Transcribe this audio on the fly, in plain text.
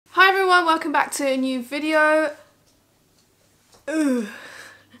everyone, welcome back to a new video. Ugh.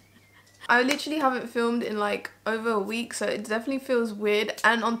 I literally haven't filmed in like over a week, so it definitely feels weird.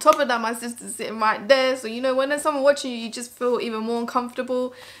 And on top of that, my sister's sitting right there, so you know when there's someone watching you, you just feel even more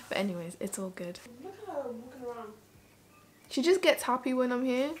uncomfortable. But anyways, it's all good. Look at her walking around. She just gets happy when I'm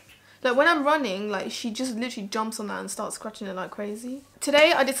here. Like when I'm running, like she just literally jumps on that and starts scratching it like crazy.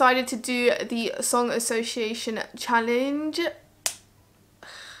 Today I decided to do the song association challenge.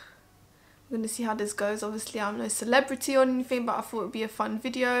 I'm gonna see how this goes. Obviously I'm no celebrity or anything, but I thought it would be a fun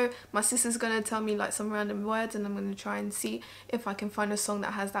video. My sister's gonna tell me like some random words and I'm gonna try and see if I can find a song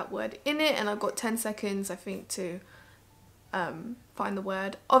that has that word in it, and I've got 10 seconds I think to find the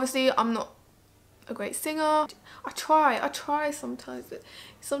word. Obviously I'm not a great singer. I try sometimes, but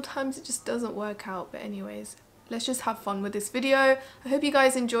sometimes it just doesn't work out. But anyways, let's just have fun with this video. I hope you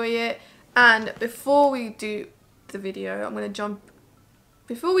guys enjoy it. And before we do the video,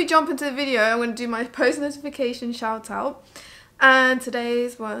 before we jump into the video, I'm going to do my post notification shout out. And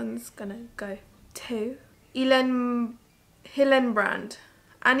today's one's gonna go to Hillenbrand.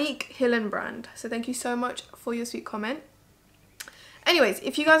 Anik Hillenbrand. So thank you so much for your sweet comment. Anyways,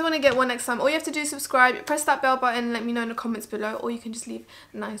 if you guys want to get one next time, all you have to do is subscribe, press that bell button, and let me know in the comments below, or you can just leave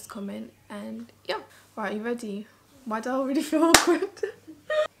a nice comment. And yeah. Right, you ready? Why do I already feel awkward?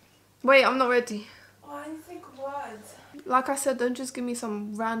 Wait, I'm not ready. Oh, I didn't think words. Like I said, don't just give me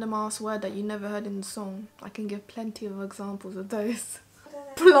some random ass word that you never heard in the song. I can give plenty of examples of those.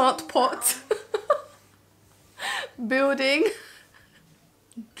 Plant pot. Building.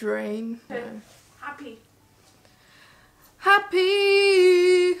 Drain. Okay. No. Happy.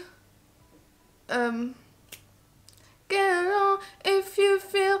 Happy. Get on if you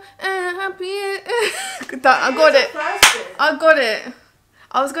feel happy. That, I got it. I got it.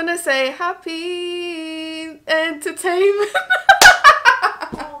 I was gonna say happy entertainment.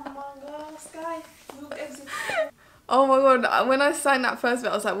 Oh my god, Sky. Look, exit. Oh my god, when I sang that first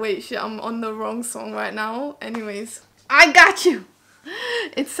bit, I was like, wait, shit, I'm on the wrong song right now. Anyways, I got you.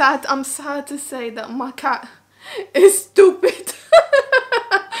 It's sad, I'm sad to say that my cat is stupid.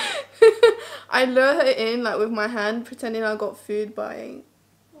 I lure her in like with my hand, pretending I got food, but I ain't.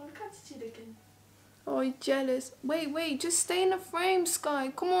 Oh, the cat's chicken. Oh, you're jealous. Wait, just stay in the frame,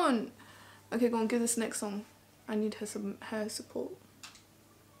 Sky. Come on. Okay, go on, give this next song. I need her support.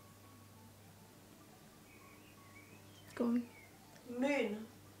 Go on. Moon.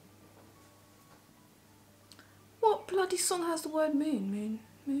 What bloody song has the word moon? Moon,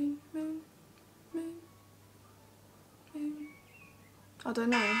 moon, moon, moon, moon. I don't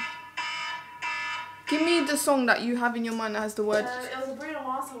know. Give me the song that you have in your mind that has the word. It was a Bruno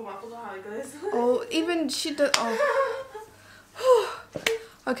Mars song, but I forgot how it goes. Oh, even she does. Oh.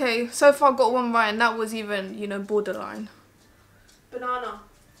 Okay, so far I got one right, and that was even, you know, borderline. Banana.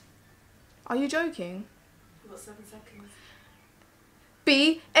 Are you joking? You've got 7 seconds.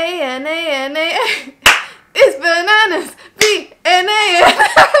 B-A-N-A-N-A-A. It's bananas. B-N-A-N.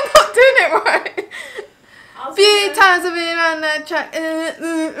 I'm not doing it right. Few times I've been on that track.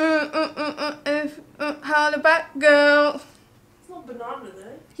 Holla back, girl. It's not banana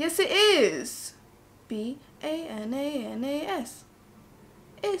though. Yes, it is. B-A-N-A-N-A-S.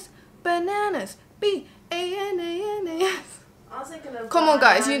 It's bananas. B-A-N-A-N-A-S. I was thinking of Come on,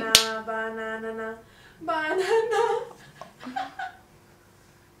 guys. Banana.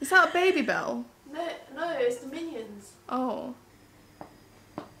 Is that a Baby Bell? No, it's the Minions. Oh.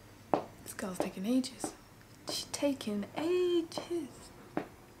 This girl's taking ages. She's taking ages.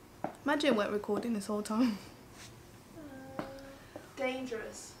 Imagine we're recording this whole time.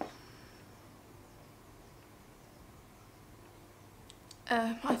 Dangerous.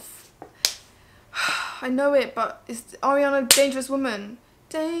 I know it, but it's Ariana Dangerous Woman.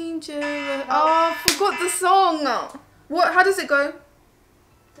 Dangerous. Oh, I forgot the song. What? How does it go?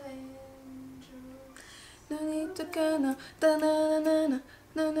 Dangerous. No need to go now. Da na na na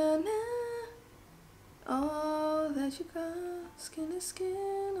na na na. Oh, that you got skin to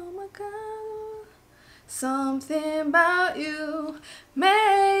skin. Oh my God. Something about you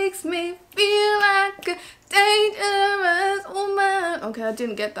makes me feel like a dangerous woman. Okay, I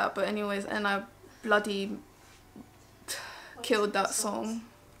didn't get that, but anyways, and I bloody killed that song.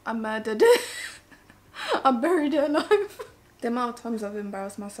 I murdered it. I buried it alive. The amount of times I've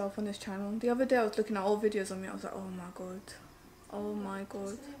embarrassed myself on this channel. The other day I was looking at old videos of me. I was like, oh my god. Oh my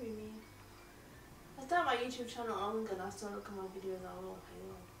god. It's gonna be me. I started my YouTube channel long ago and I still look at my videos. I will pay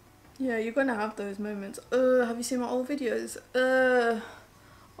well. Yeah, you're gonna have those moments. Have you seen my old videos?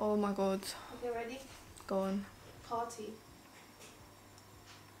 Oh my god. Okay, ready? Go on. Party.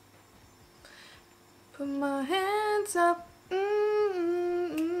 Put my hands up.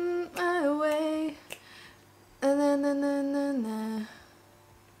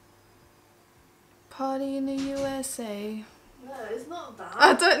 not that.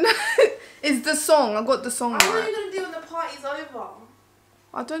 I don't know. It's the song. I got the song What are right. you gonna do when the party's over?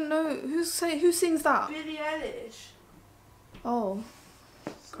 I don't know. Who sings that? Billie Eilish. Oh,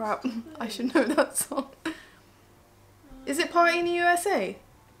 crap. I should know that song. Is it Party in the USA?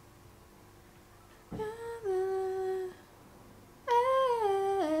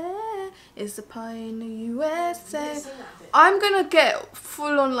 It's the Party in the USA. Sing that bit. I'm gonna get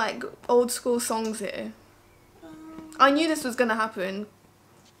full on like old school songs here. I knew this was gonna happen.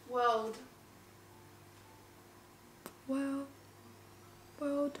 World. World,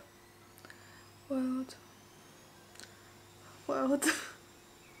 world, world, world,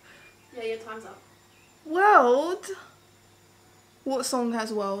 Yeah, your time's up. world. What song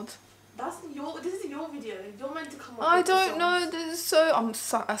has world? This is your video. You're meant to come up I with the don't know. songs. This is so.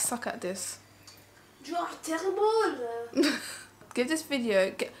 I suck at this. You are terrible. Give this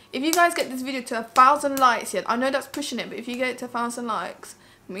video. If you guys get this video to 1,000 likes yet, I know that's pushing it, but if you get it to 1,000 likes,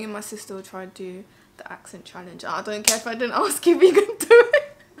 me and my sister will try to do the accent challenge. I don't care if I didn't ask you if you can do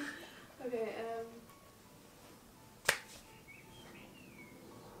it. Okay,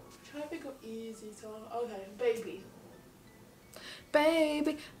 try to pick up easy song. Okay, baby.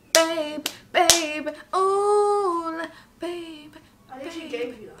 Baby, babe, babe, ooh, babe. I literally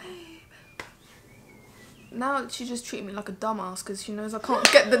gave you that. Now she just treated me like a dumbass because she knows I can't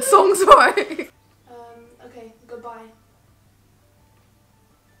get the songs right. Okay, goodbye.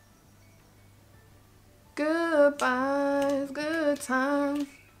 Goodbyes, good times,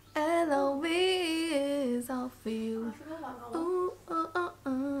 L-O-V-E-S, I'll feel. I forgot about that one. Ooh,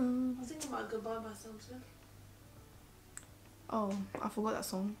 I was thinking about Goodbye by Sam Smith. Oh, I forgot that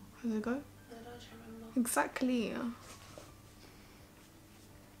song. How does it go? I don't remember. Exactly.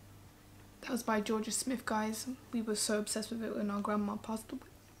 That was by Georgia Smith, guys. We were so obsessed with it when our grandma passed away.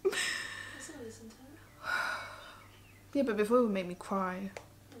 I still listen to it. Yeah, but before it would make me cry.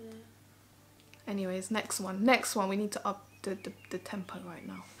 Yeah. Anyways, next one. Next one. We need to up the tempo right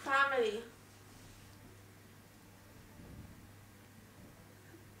now. Family.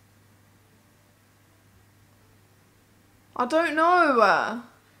 I don't know.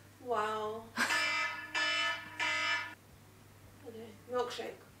 Wow. Okay,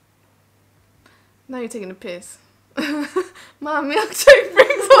 milkshake. Now you're taking a piss. My milkshake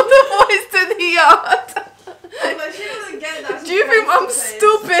brings all the boys to the yard. But she doesn't get that. Do you think I'm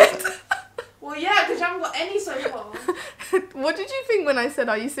stupid? Well, yeah, because you haven't got any so far. What did you think when I said,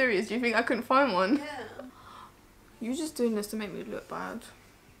 are you serious? Do you think I couldn't find one? Yeah. You're just doing this to make me look bad.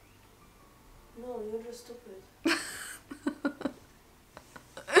 No, you're just stupid.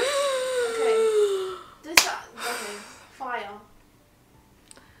 Okay. Okay. Fire.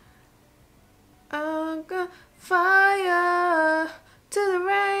 I got fire to the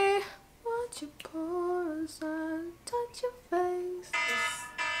rain. Watch you pour aside, touch your face. Yes.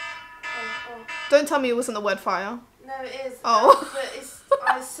 Oh. Don't tell me it wasn't the word fire. No, it is. Oh. But it's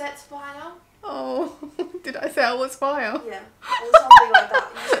I set fire. Oh, did I say I was fire? Yeah. Or something like that.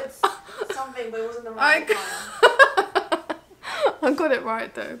 You said something, but it wasn't the right fire. I got it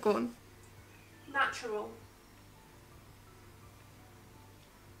right though. Go on. Natural.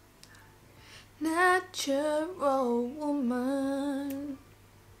 Natural woman.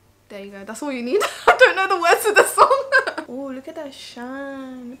 There you go. That's all you need. I don't know the words of the song. Oh, look at that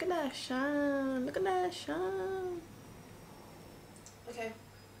shine. Look at that shine. Look at that shine. Okay.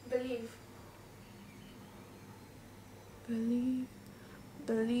 Believe. Believe,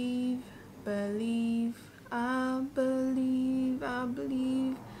 believe, believe. I believe, I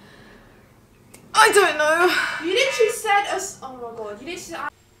believe. I don't know. You literally said us. Oh my god. You literally said.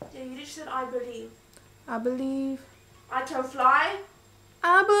 You literally said I believe. I believe. I can fly.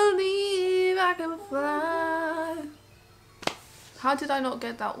 I believe I can fly. How did I not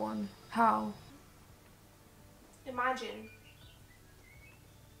get that one? How? Imagine.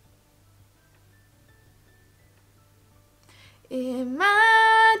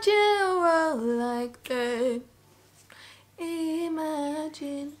 Imagine a world like that.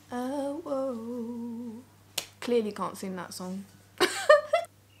 Imagine a world. Clearly can't sing that song.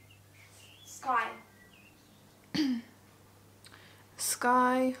 Sky.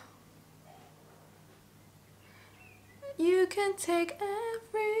 Sky. You can take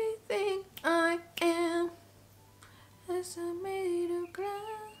everything I am. As I'm made of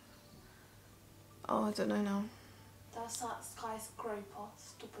glass. Oh, I don't know now. That's that skyscraper.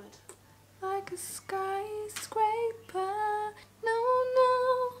 Stupid. Like a skyscraper. No,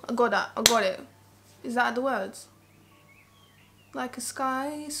 no. I got that. I got it. Is that the words? Like a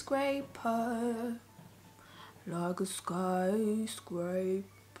skyscraper. Like a skyscraper.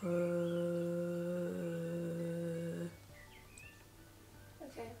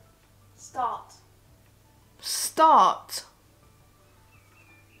 Start. Start.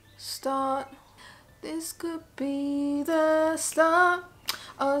 Start. This could be the start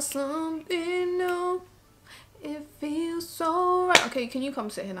of something new. It feels so right. Okay, can you come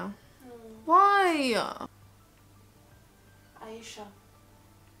sit here now? Why? Aisha.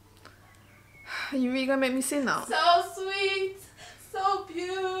 Are you really gonna make me sing now? So sweet, so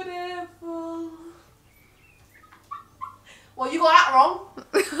beautiful. Well, you got that wrong.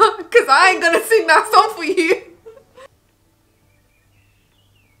 Because I ain't gonna sing that song for you.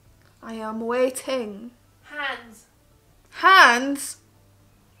 I am waiting. Hands. Hands.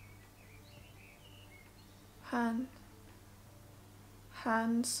 Hand.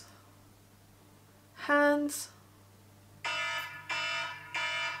 Hands. Hands.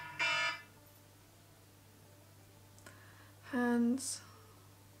 Hands.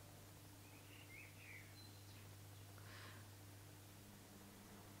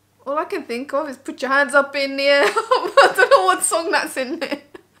 All I can think of is put your hands up in the air. I don't know what song that's in there.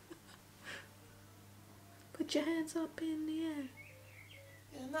 Put your hands up in the air.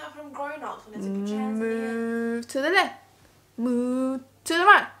 Isn't that from Grown Ups when it's a put your hands in the air? Move to the left. Move to the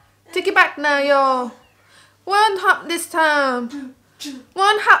right. Take it back now, yo. One hop this time.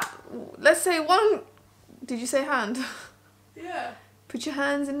 One hop. Let's say one. Did you say hand? Yeah. Put your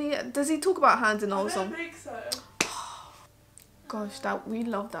hands in the air. Does he talk about hands in the whole I song? don't think so. Gosh, we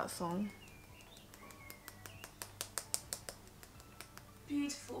love that song.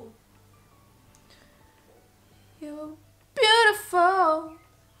 Beautiful. You're beautiful.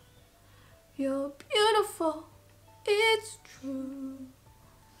 You're beautiful. It's true.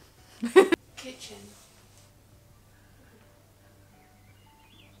 Kitchen.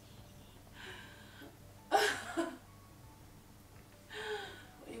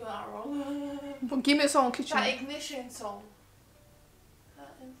 You got that wrong. Well, give me a song, kitchen. That Ignition song.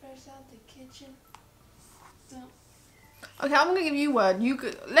 And fresh out the kitchen. Okay, I'm gonna give you a word. You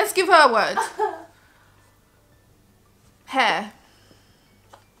could. Let's give her a word. Hair.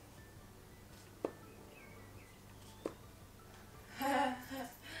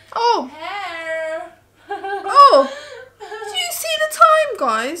 Oh. Hair. Oh. Do you see the time,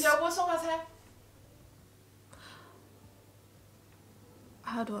 guys? Yeah, what song has hair?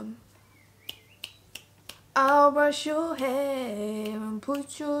 Hold on. I'll brush your hair and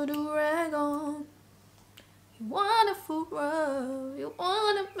put your do-rag on. You want a foot rub, you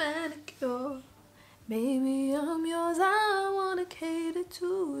want a manicure. Baby, I'm yours, I wanna cater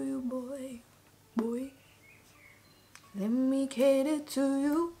to you, boy. Boy. Let me cater to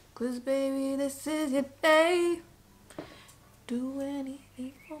you, 'cause baby, this is your day. Do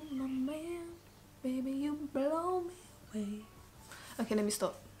anything for my man. Baby, you blow me away. Okay, let me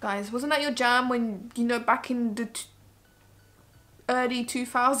stop. Guys, wasn't that your jam when, you know, back in the early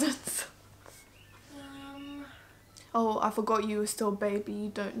 2000s? Oh, I forgot you were still a baby. You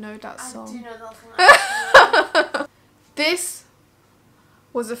don't know that song. I do know that song. This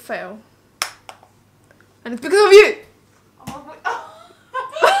was a fail. And it's because of you!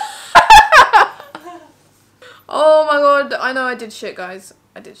 Oh my god, I know I did shit, guys.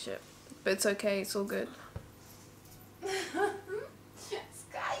 I did shit. But it's okay, it's all good.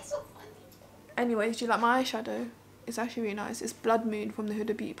 Anyways, do you like my eyeshadow? It's actually really nice. It's Blood Moon from the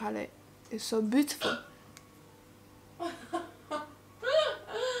Huda Beauty palette. It's so beautiful.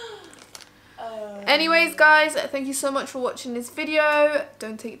 Anyways, guys, thank you so much for watching this video.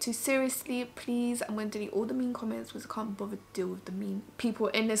 Don't take it too seriously, please. I'm going to delete all the mean comments because I can't bother to deal with the mean people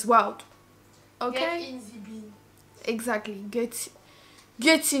in this world. Okay? Get in the bin. Exactly. Get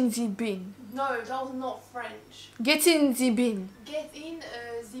in the bin. No, that was not French. Get in the bin. Get in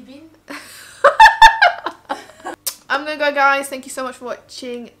the bin. I'm gonna go, guys. Thank you so much for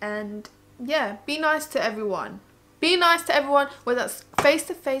watching, and yeah, be nice to everyone. Be nice to everyone, whether that's face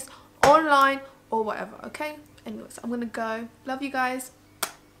to face, online, or whatever. Okay. Anyways, I'm gonna go. Love you guys.